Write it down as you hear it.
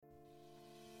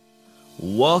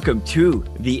Welcome to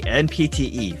the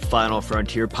NPTE Final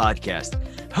Frontier podcast,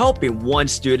 helping one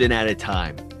student at a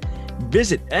time.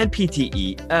 Visit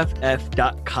npteff.com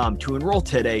to enroll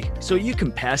today so you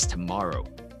can pass tomorrow.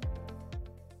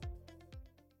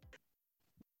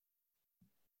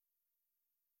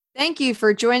 Thank you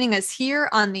for joining us here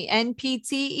on the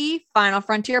NPTE Final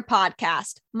Frontier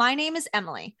podcast. My name is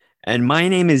Emily. And my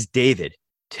name is David.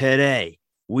 Today,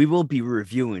 we will be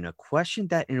reviewing a question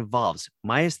that involves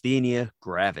myasthenia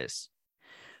gravis.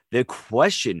 The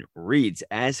question reads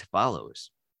as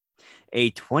follows.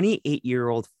 A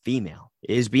 28-year-old female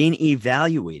is being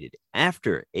evaluated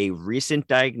after a recent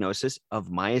diagnosis of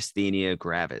myasthenia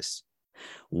gravis.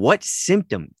 What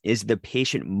symptom is the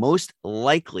patient most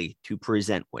likely to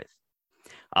present with?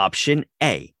 Option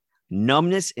A,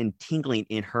 numbness and tingling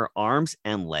in her arms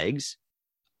and legs.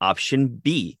 Option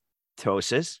B,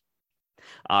 ptosis.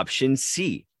 Option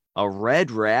C, a red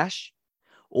rash.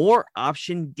 Or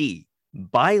option D,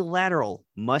 bilateral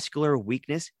muscular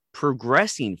weakness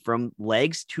progressing from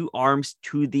legs to arms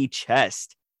to the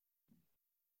chest.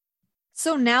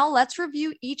 So now let's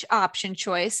review each option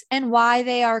choice and why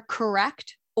they are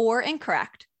correct or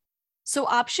incorrect. So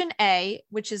option A,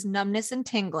 which is numbness and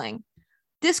tingling,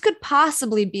 this could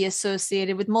possibly be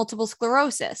associated with multiple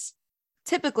sclerosis.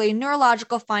 Typically,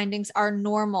 neurological findings are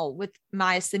normal with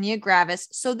myasthenia gravis,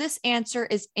 so this answer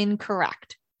is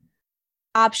incorrect.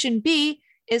 Option B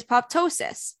is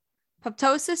proptosis.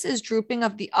 Proptosis is drooping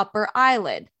of the upper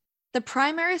eyelid. The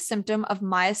primary symptom of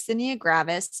myasthenia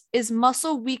gravis is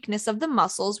muscle weakness of the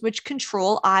muscles which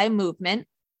control eye movement,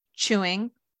 chewing,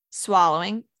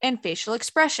 swallowing, and facial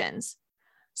expressions.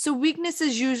 So weakness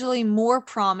is usually more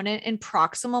prominent in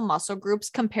proximal muscle groups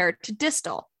compared to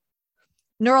distal.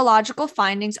 Neurological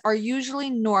findings are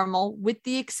usually normal with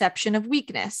the exception of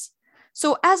weakness.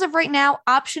 So as of right now,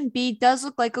 option B does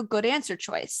look like a good answer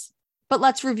choice, but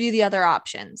let's review the other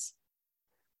options.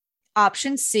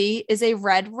 Option C is a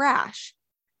red rash.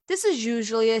 This is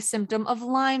usually a symptom of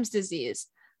Lyme's disease.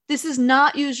 This is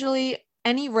not usually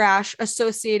any rash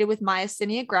associated with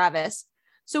myasthenia gravis.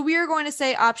 So we are going to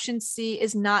say option C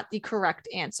is not the correct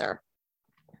answer.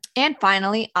 And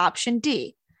finally, option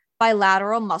D,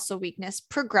 bilateral muscle weakness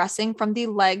progressing from the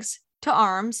legs to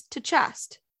arms to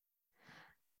chest.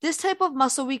 This type of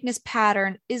muscle weakness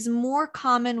pattern is more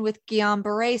common with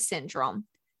Guillain-Barré syndrome.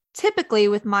 Typically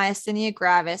with myasthenia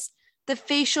gravis, the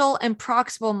facial and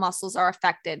proximal muscles are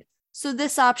affected, so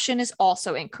this option is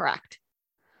also incorrect.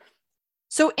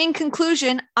 So in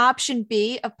conclusion, option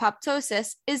B of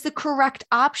proptosis is the correct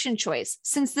option choice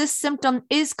since this symptom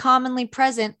is commonly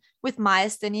present with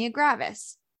myasthenia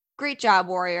gravis. Great job,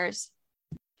 Warriors.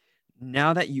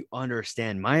 Now that you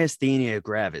understand myasthenia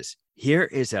gravis, here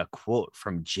is a quote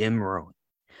from Jim Rohn.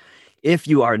 If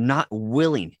you are not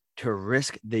willing to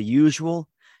risk the usual,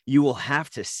 you will have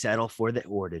to settle for the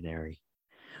ordinary.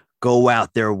 Go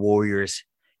out there, Warriors.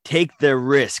 Take the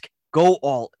risk. Go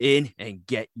all in and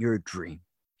get your dream.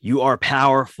 You are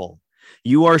powerful.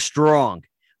 You are strong.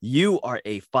 You are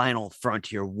a final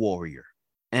frontier warrior,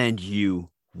 and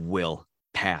you will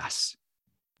pass.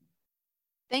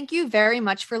 Thank you very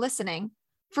much for listening.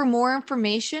 For more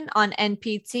information on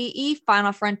NPTE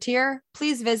Final Frontier,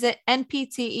 please visit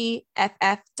npteff.com.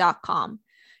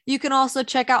 You can also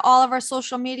check out all of our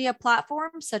social media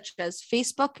platforms such as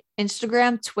Facebook,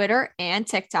 Instagram, Twitter, and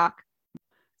TikTok.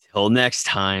 Till next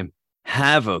time,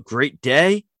 have a great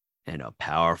day and a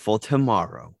powerful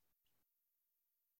tomorrow.